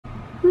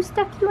Who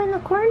stuck you in the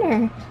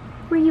corner?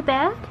 Were you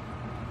bad?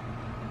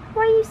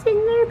 Why are you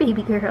sitting there,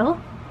 baby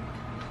girl?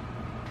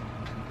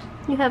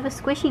 You have a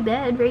squishy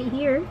bed right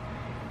here.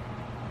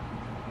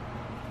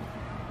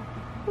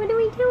 What are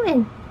we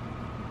doing?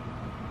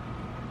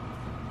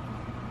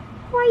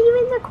 Why are you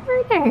in the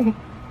corner?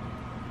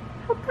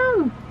 How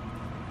come?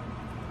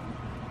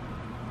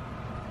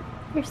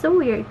 You're so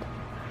weird.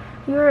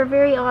 You're a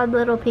very odd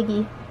little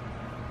piggy.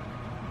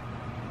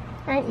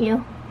 Aren't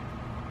you?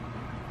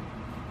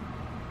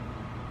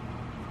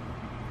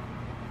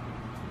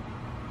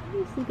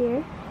 Lucy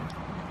dear.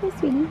 Hi,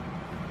 sweetie.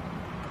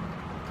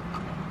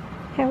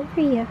 How are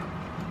you?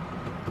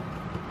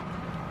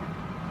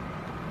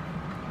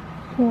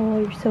 Oh,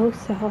 you're so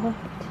soft.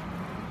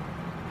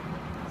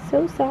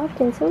 So soft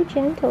and so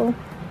gentle.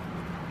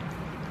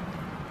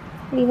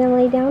 Are you gonna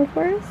lay down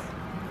for us?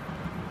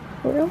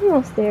 We're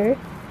almost there.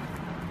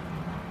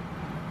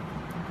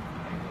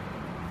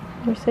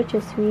 You're such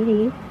a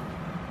sweetie.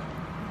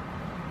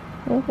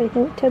 Oh, I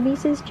think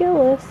Tubby's is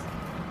jealous.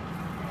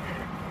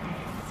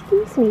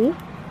 Excuse me.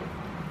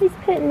 He's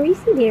petting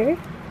Reese dear.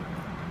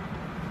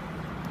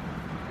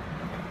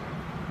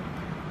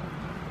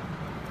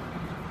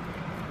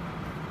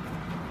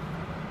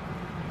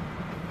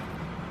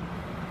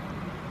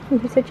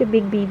 You're such a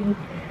big baby.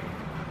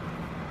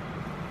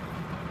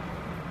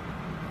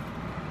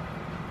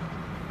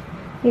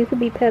 You could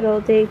be pet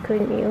all day,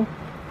 couldn't you?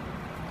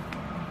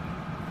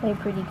 Hey,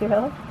 pretty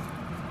girl.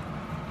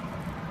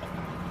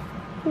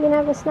 You gonna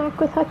have a snack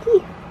with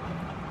Hucky?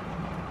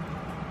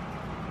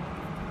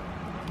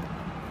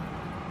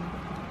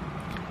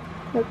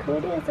 Look who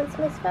it is, it's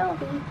Miss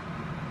Velvy.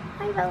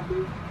 Hi,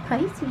 Velvy.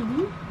 Hi,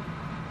 sweetie.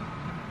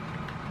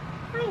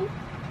 Hi.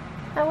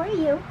 How are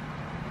you?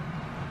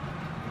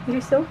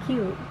 You're so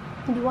cute.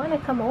 You want to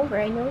come over,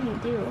 I know you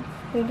do.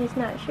 You're just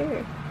not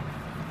sure.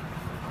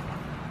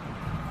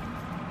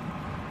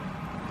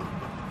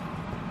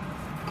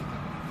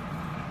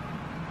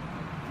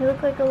 You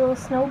look like a little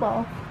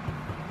snowball.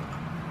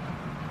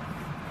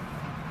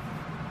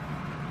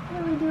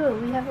 What do we do?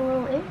 We have a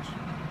little itch?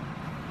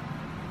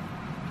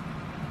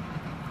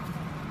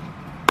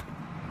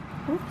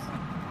 Oops.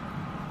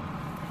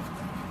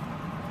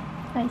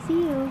 I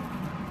see you.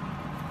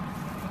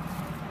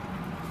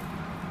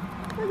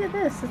 Look at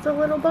this, it's a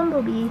little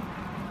bumblebee.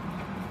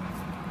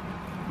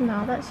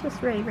 No, that's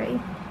just Ray Ray.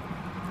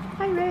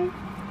 Hi, Ray.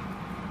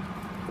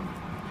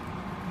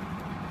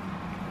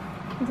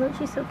 Isn't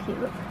she so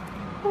cute?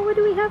 Oh, what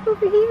do we have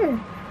over here?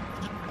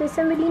 Does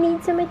somebody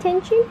need some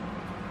attention?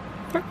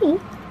 Hi.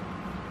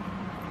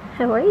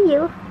 How are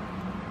you?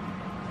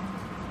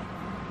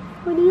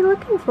 What are you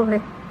looking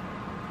for?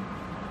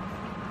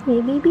 Hey,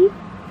 baby?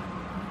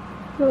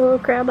 A little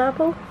crab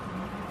apple?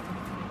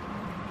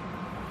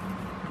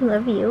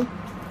 Love you.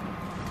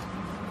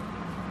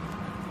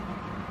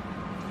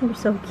 You're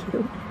so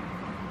cute.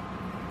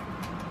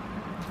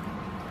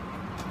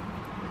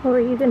 Or are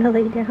you gonna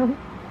lay down?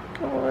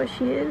 Oh,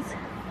 she is.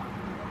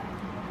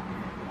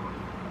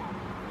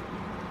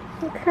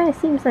 It kind of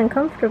seems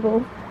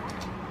uncomfortable.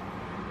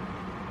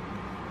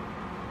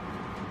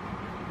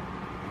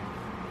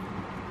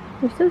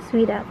 You're so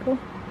sweet, Apple.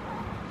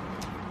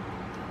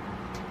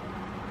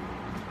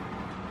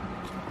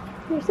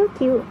 You're so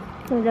cute.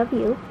 I love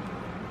you.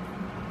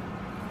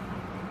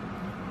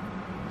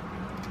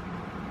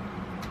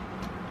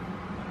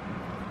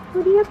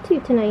 What are you up to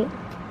tonight?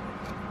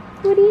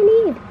 What do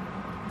you need?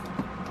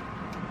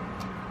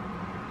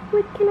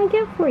 What can I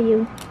get for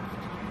you?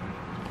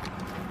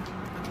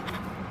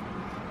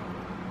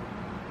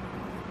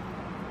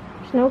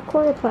 There's no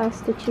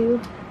chloroplast to chew.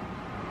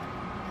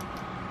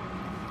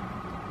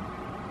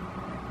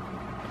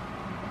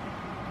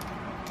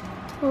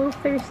 A little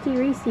thirsty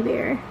Reese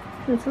bear,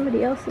 and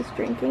somebody else is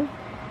drinking.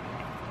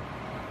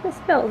 Miss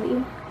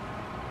Velvy.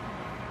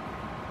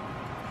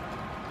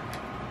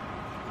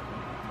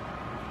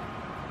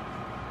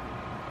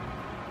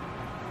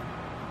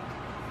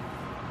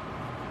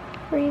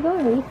 Where are you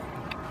going, Reese?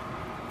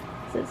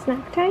 Is it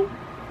snack time?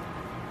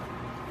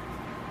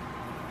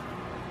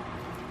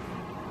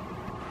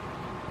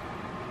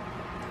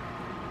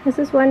 This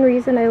is one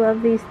reason I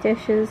love these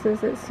dishes,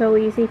 is it's so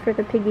easy for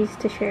the piggies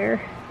to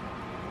share.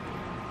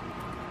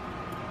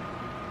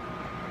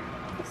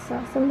 I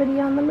saw somebody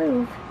on the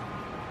move.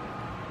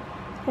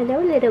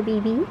 Hello, little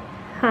baby.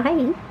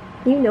 Hi.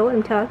 You know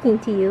I'm talking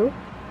to you,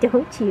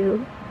 don't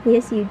you?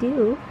 Yes, you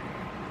do.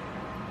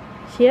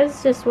 She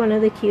has just one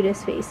of the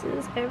cutest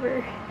faces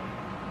ever.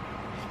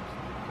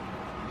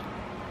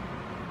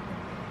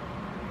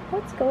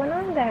 What's going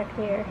on back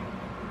there?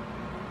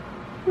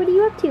 What are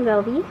you up to,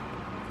 Velvy?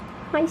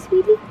 Hi,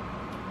 sweetie.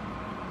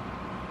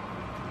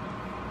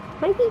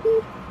 Hi,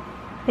 baby.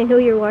 I know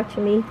you're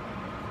watching me.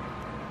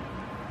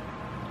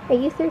 Are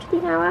you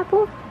thirsty now,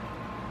 Apple?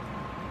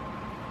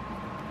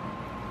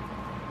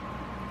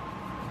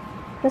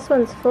 This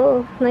one's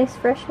full. Nice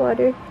fresh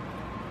water.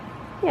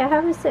 Yeah,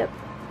 have a sip.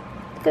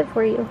 It's good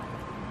for you.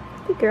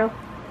 Good girl.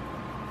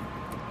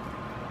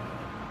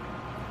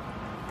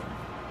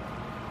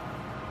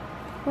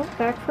 Oh,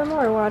 back for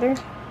more water.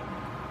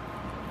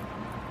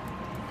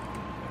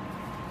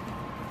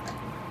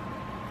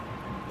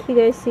 You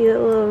guys see that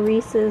little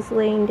Reese is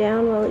laying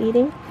down while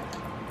eating?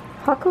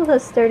 Huckle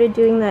has started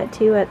doing that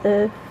too at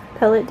the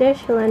pellet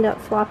dish. He'll end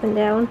up flopping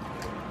down.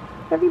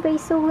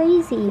 Everybody's so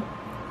lazy.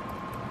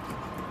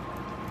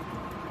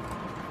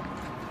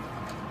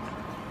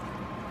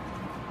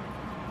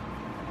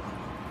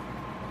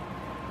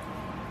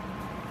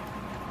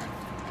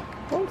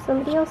 Oh,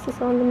 somebody else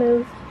is on the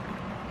move.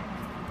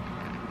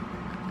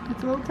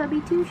 It's little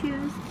Tubby Two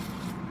Shoes.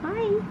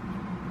 Hi.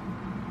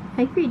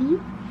 Hi, pretty.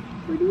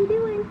 What are you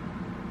doing?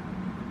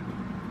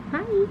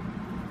 Hi.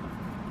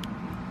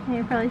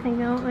 You're probably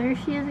thinking, oh, there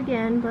she is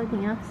again,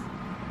 bugging us.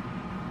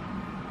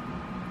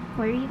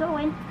 Where are you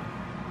going?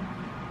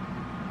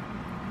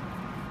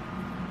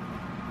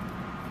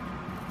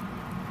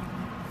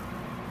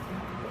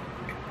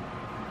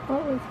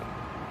 Oh, we've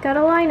got a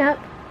lineup.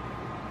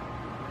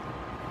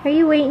 Are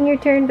you waiting your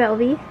turn,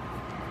 Belvy?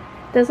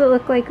 Doesn't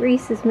look like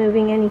Reese is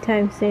moving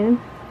anytime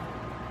soon.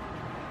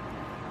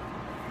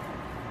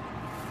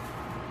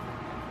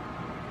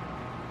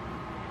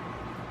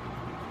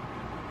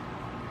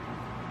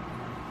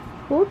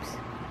 Whoops.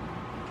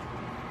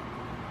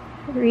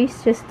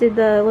 Reese just did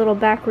the little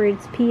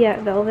backwards pee at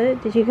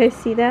Velvet. Did you guys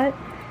see that?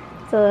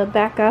 So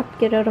back up,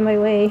 get out of my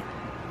way.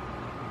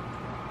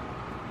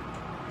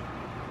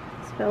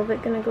 Is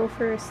Velvet gonna go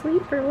for a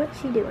sleep or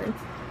what's she doing?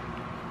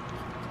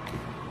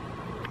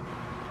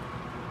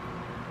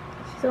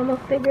 She's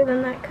almost bigger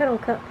than that cuddle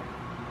cup.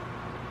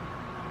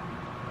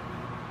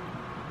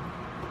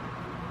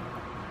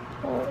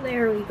 Oh,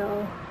 there we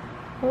go.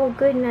 Oh,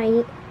 good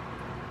night.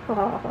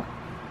 Oh.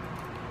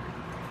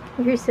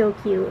 You're so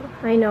cute.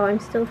 I know, I'm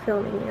still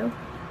filming you.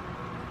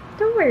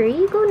 Don't worry,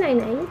 you go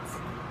night-nights.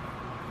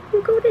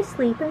 You go to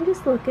sleep, I'm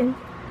just looking.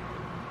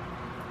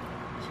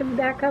 Should we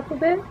back up a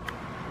bit?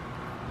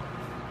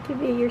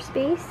 Give you your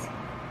space.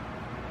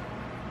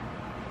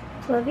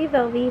 Love you,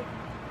 Velvy.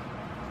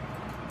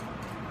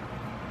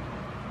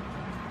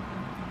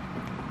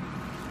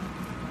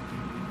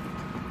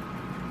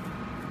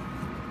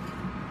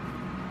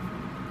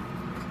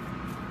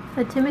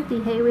 The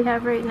Timothy hay we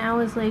have right now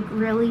is like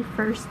really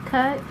first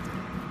cut.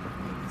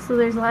 So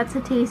there's lots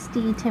of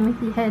tasty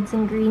Timothy heads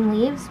and green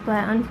leaves,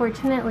 but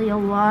unfortunately a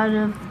lot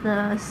of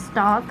the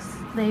stalks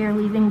they are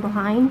leaving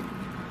behind.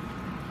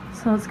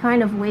 So it's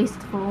kind of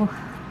wasteful.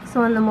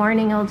 So in the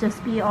morning it'll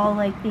just be all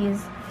like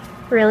these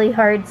really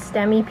hard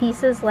stemmy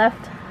pieces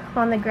left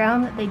on the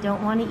ground that they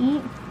don't want to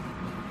eat.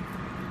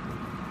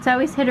 It's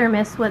always hit or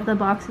miss what the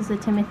boxes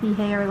of Timothy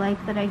hay are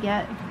like that I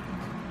get.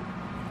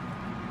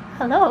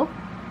 Hello?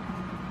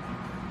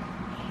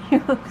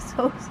 You look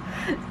so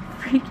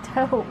freaked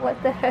out.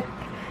 What the heck?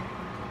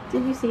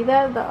 Did you see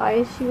that? The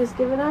eyes she was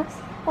giving us?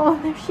 Oh,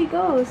 there she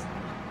goes.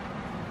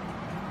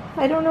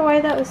 I don't know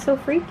why that was so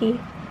freaky.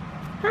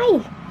 Hi.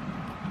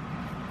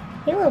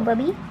 Hey, little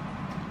bubby.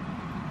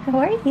 How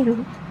are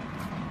you?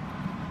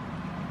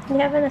 You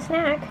having a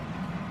snack?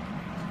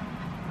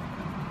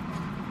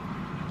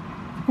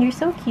 You're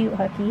so cute,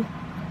 Hucky.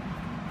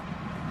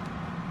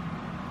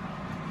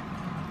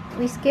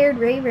 We scared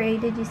Ray Ray.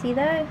 Did you see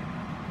that?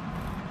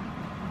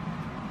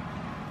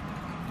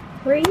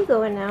 Where are you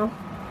going now?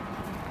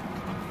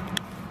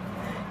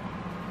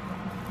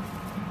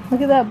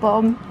 Look at that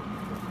bum.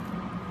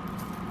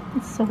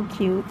 It's so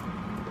cute.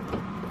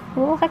 A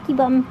little Hucky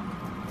bum.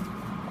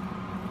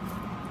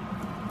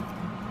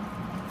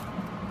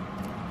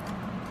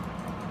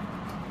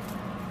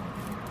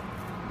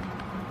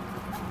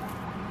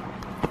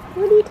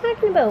 What are you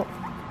talking about?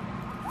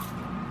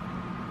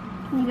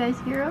 Can you guys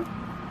hear him?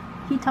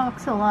 He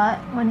talks a lot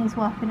when he's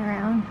walking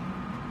around.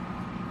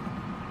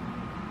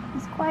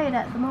 He's quiet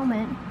at the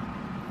moment.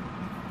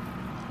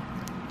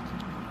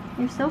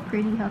 You're so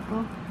pretty,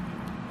 Huckle.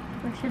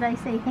 Or should I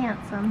say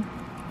handsome?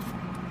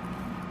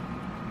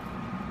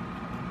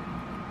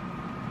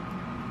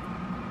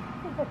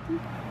 Hey, Hucky.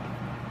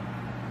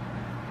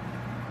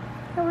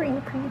 How are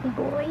you, pretty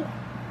boy?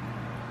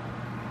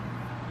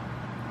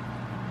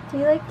 Do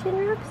you like chin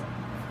rubs?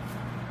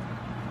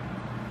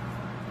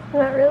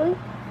 Not really?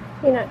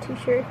 You're not too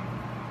sure.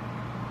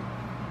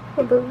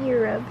 What about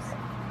ear rubs?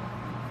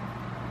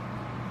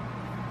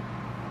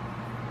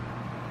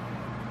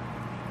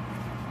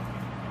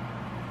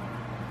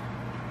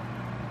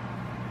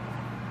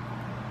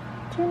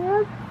 Chin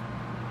rub?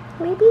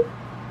 Maybe?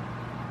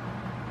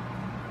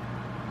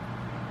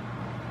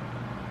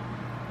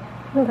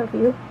 I love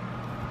you.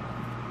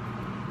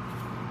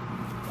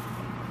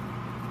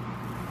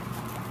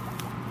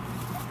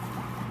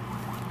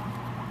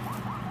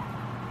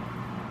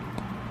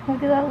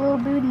 Look at that little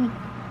booty.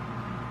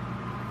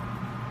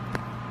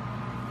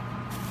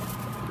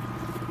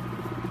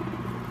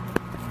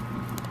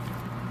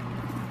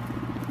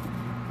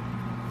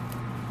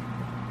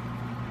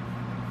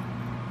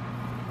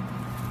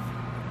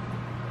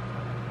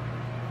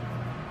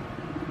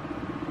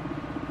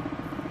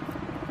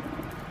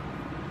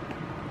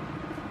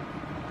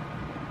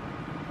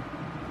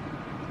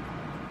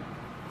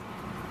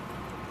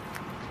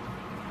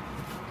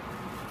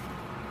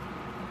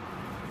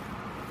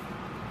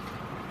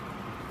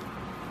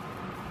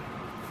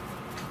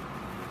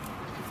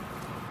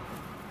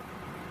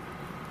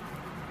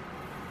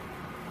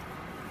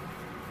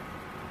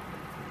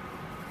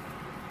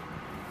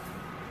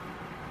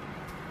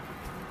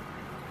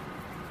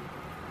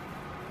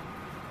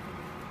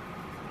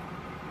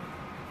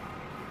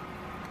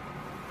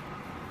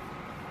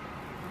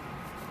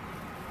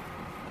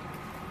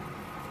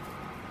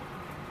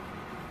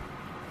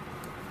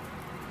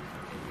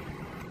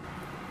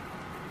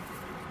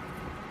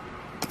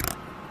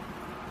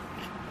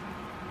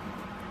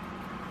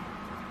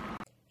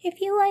 If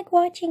you like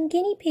watching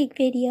guinea pig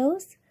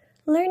videos,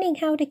 learning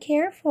how to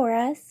care for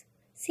us,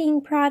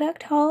 seeing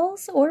product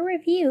hauls or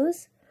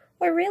reviews,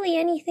 or really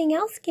anything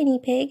else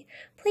guinea pig,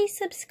 please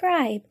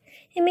subscribe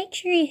and make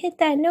sure you hit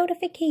that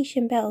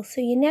notification bell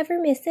so you never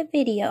miss a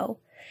video.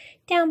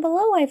 Down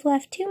below I've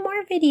left 2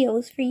 more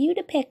videos for you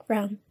to pick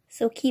from,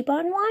 so keep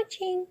on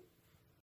watching.